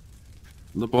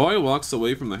 The boy walks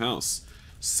away from the house,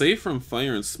 safe from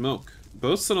fire and smoke.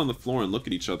 Both sit on the floor and look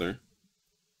at each other.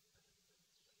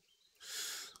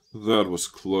 That was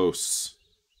close.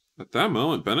 At that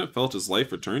moment, Bennett felt his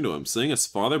life return to him, seeing his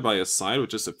father by his side with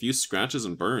just a few scratches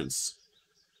and burns.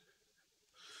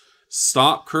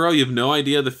 Stop, Kuro, you have no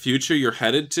idea the future you're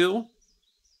headed to?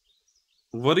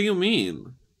 What do you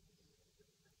mean?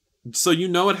 So you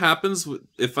know what happens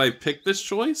if I pick this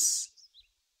choice?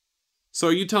 So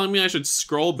are you telling me I should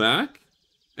scroll back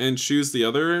and choose the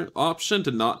other option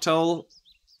to not tell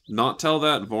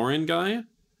that Vorin guy?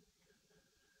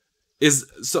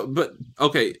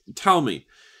 Okay, tell me.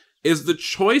 Is the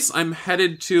choice I'm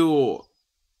headed to,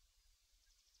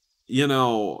 you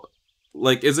know,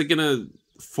 like, is it gonna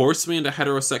force me into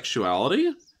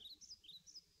heterosexuality?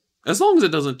 As long as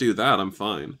it doesn't do that, I'm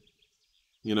fine.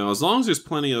 You know, as long as there's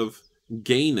plenty of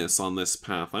gayness on this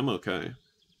path, I'm okay.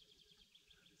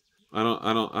 I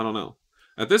don't know.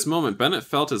 At this moment, Bennett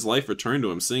felt his life return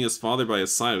to him, seeing his father by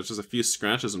his side with just a few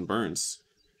scratches and burns.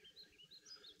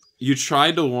 You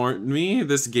tried to warn me?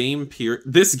 This game period?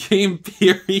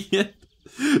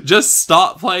 Just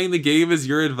stop playing the game is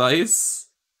your advice?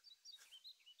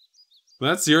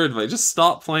 That's your advice. Just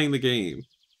stop playing the game.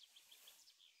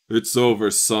 It's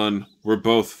over, son. We're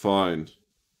both fine.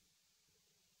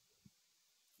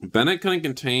 Bennett couldn't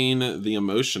contain the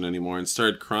emotion anymore and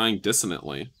started crying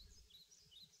dissonantly.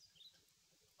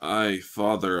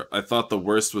 Father, I thought the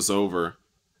worst was over.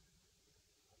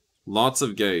 Lots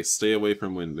of gay. Stay away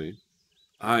from Wendy.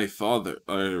 Father.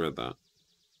 I already read that.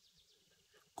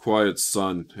 Quiet,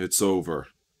 son. It's over.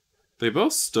 They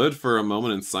both stood for a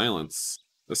moment in silence.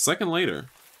 A second later.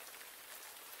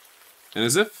 And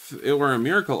as if it were a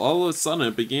miracle, all of a sudden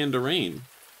it began to rain.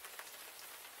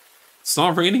 It's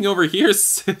not raining over here,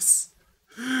 sis.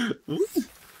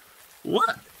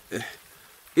 What?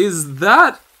 Is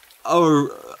that a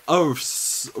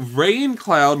rain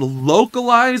cloud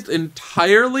localized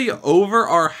entirely over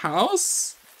our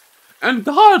house? And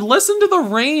God, listen to the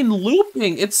rain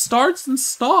looping. It starts and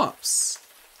stops.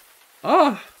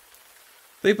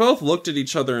 They both looked at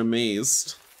each other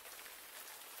amazed.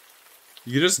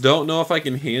 You just don't know if I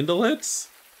can handle it?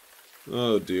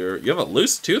 Oh dear. You have a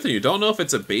loose tooth and you don't know if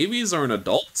it's a baby's or an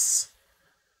adult's?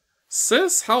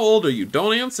 Sis, how old are you?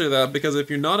 Don't answer that, because if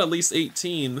you're not at least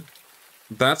 18,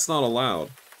 that's not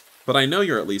allowed. But I know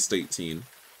you're at least 18.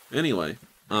 Anyway,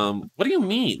 what do you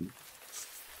mean?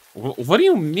 What do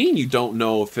you mean you don't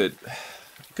know if it...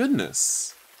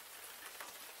 Goodness.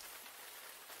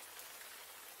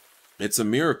 It's a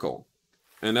miracle.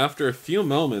 And after a few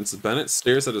moments, Bennett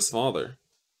stares at his father.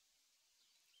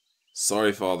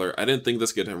 Sorry, father. I didn't think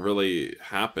this could really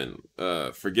happen.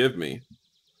 Forgive me.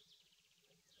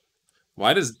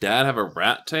 Why does Dad have a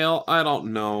rat tail? I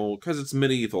don't know. 'Cause it's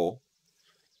medieval.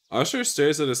 Usher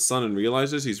stares at his son and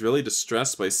realizes he's really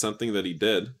distressed by something that he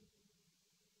did.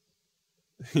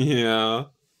 Yeah.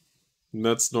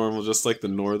 That's normal, just like the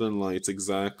Northern Lights,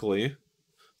 exactly.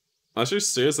 Usher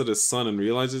stares at his son and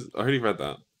realizes... I already read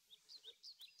that.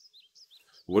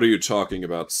 What are you talking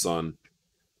about, son?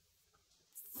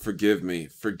 Forgive me,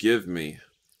 forgive me.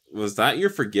 Was that your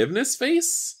forgiveness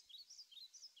face?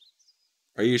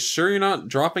 Are you sure you're not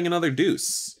dropping another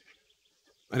deuce?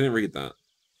 I didn't read that.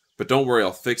 But don't worry,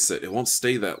 I'll fix it. It won't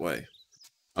stay that way.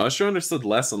 Usher understood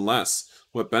less and less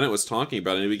what Bennett was talking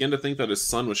about, and he began to think that his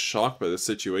son was shocked by the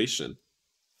situation.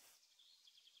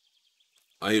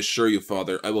 I assure you,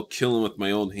 father, I will kill him with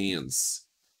my own hands.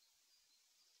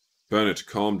 Bennett,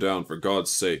 calm down, for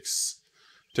God's sakes.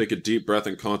 Take a deep breath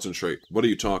and concentrate. What are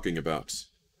you talking about?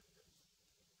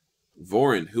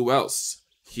 Vorin, who else?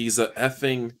 He's a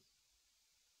effing...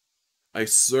 I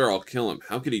swear I'll kill him.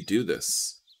 How could he do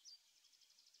this?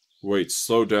 Wait,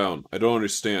 slow down. I don't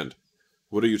understand.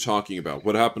 What are you talking about?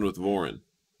 What happened with Vorin?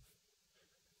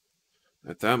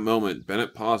 At that moment,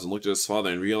 Bennett paused and looked at his father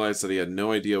and realized that he had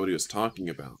no idea what he was talking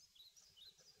about.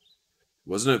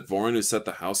 Wasn't it Vorin who set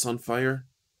the house on fire?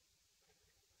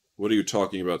 What are you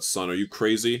talking about, son? Are you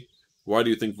crazy? Why do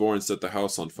you think Vorin set the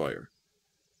house on fire?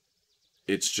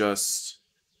 It's just...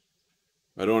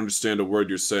 I don't understand a word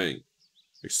you're saying.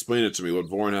 Explain it to me, what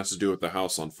Vorin has to do with the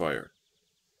house on fire.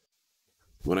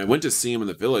 When I went to see him in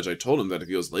the village, I told him that if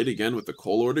he was late again with the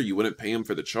coal order, you wouldn't pay him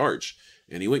for the charge.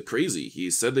 And he went crazy.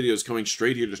 He said that he was coming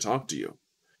straight here to talk to you.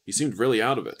 He seemed really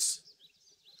out of it.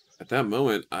 At that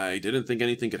moment, I didn't think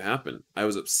anything could happen. I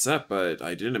was upset, but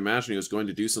I didn't imagine he was going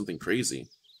to do something crazy.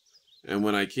 And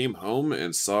when I came home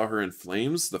and saw her in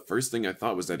flames, the first thing I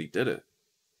thought was that he did it.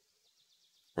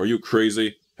 Are you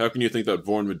crazy? How can you think that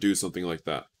Vorin would do something like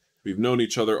that? We've known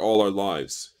each other all our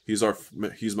lives. He's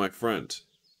my friend.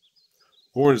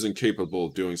 Vorin is incapable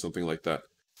of doing something like that.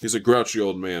 He's a grouchy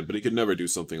old man, but he could never do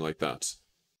something like that.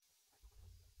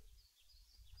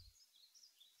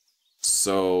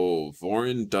 So,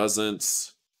 Vorin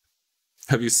doesn't...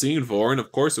 Have you seen Vorin?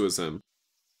 Of course it was him.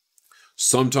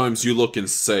 Sometimes you look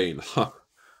insane. Huh.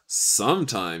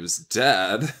 Sometimes,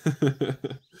 Dad.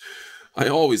 I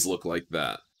always look like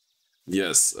that.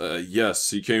 Yes, yes,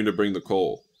 he came to bring the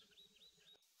coal.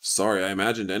 Sorry, I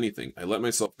imagined anything. I let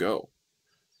myself go.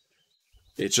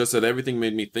 It's just that everything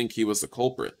made me think he was the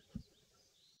culprit.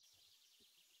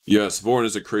 Yes, Vorin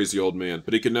is a crazy old man,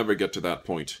 but he could never get to that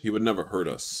point. He would never hurt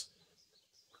us.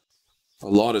 A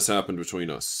lot has happened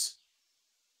between us.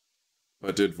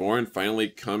 But did Vorin finally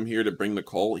come here to bring the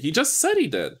coal? He just said he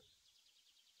did.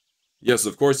 Yes,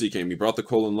 of course he came. He brought the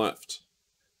coal and left.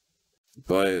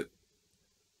 But...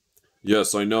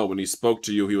 Yes, I know. When he spoke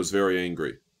to you, he was very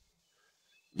angry.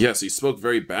 Yes, he spoke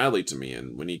very badly to me,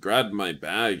 and when he grabbed my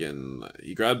bag and...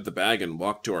 He grabbed the bag and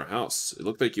walked to our house. It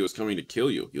looked like he was coming to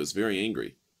kill you. He was very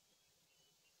angry.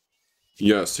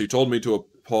 Yes, he told me to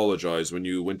apologize when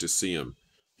you went to see him.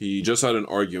 He just had an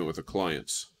argument with a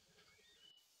client.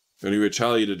 And he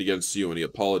retaliated against you, and he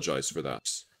apologized for that.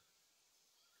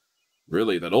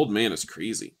 Really, that old man is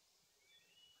crazy.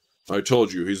 I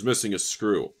told you, he's missing a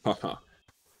screw. Haha.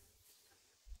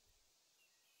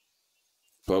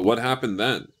 But what happened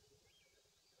then?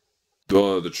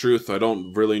 The truth, I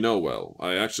don't really know well.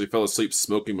 I actually fell asleep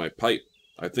smoking my pipe.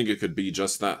 I think it could be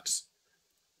just that.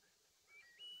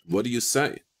 What do you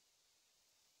say?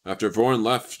 After Vorin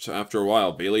left, after a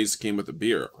while, Bailey's came with a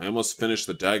beer. I almost finished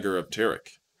the Dagger of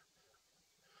Tarek.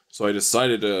 So I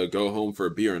decided to go home for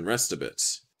a beer and rest a bit.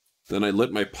 Then I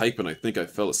lit my pipe and I think I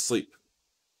fell asleep.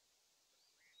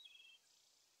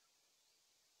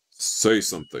 Say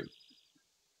something.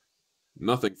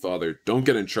 Nothing, Father. Don't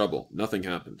get in trouble. Nothing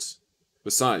happens.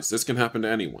 Besides, this can happen to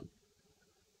anyone.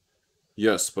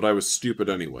 Yes, but I was stupid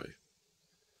anyway.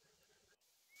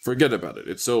 Forget about it.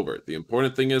 It's over. The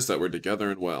important thing is that we're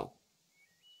together and well.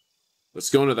 Let's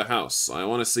go into the house. I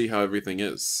want to see how everything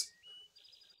is.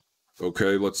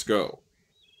 Okay, let's go.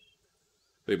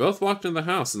 They both walked in the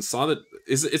house and saw that...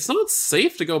 It's not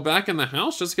safe to go back in the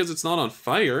house just because it's not on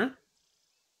fire.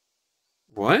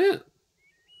 What?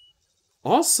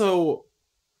 Also,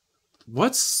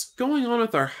 what's going on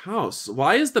with our house?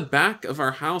 Why is the back of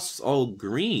our house all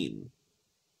green?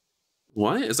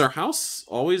 What? Is our house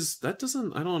always... That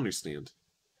doesn't... I don't understand.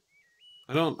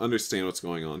 I don't understand what's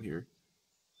going on here.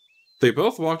 They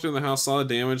both walked in the house, saw the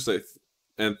damage,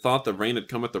 and thought the rain had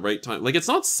come at the right time. Like, it's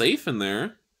not safe in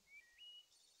there.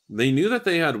 They knew that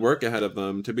they had work ahead of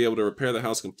them to be able to repair the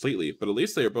house completely, but at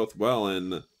least they are both well,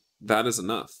 and that is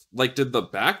enough. Like, did the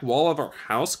back wall of our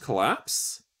house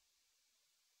collapse?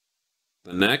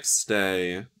 The next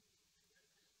day.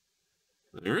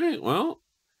 Alright, well.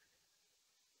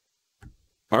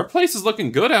 Our place is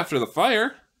looking good after the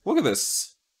fire. Look at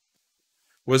this.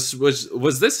 Was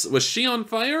she on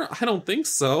fire? I don't think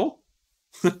so.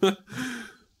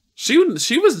 she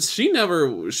was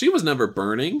never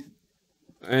burning.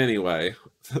 Anyway,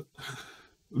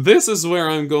 this is where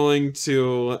I'm going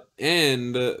to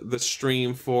end the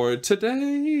stream for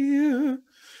today.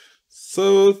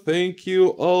 So thank you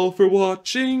all for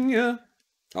watching.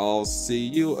 I'll see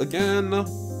you again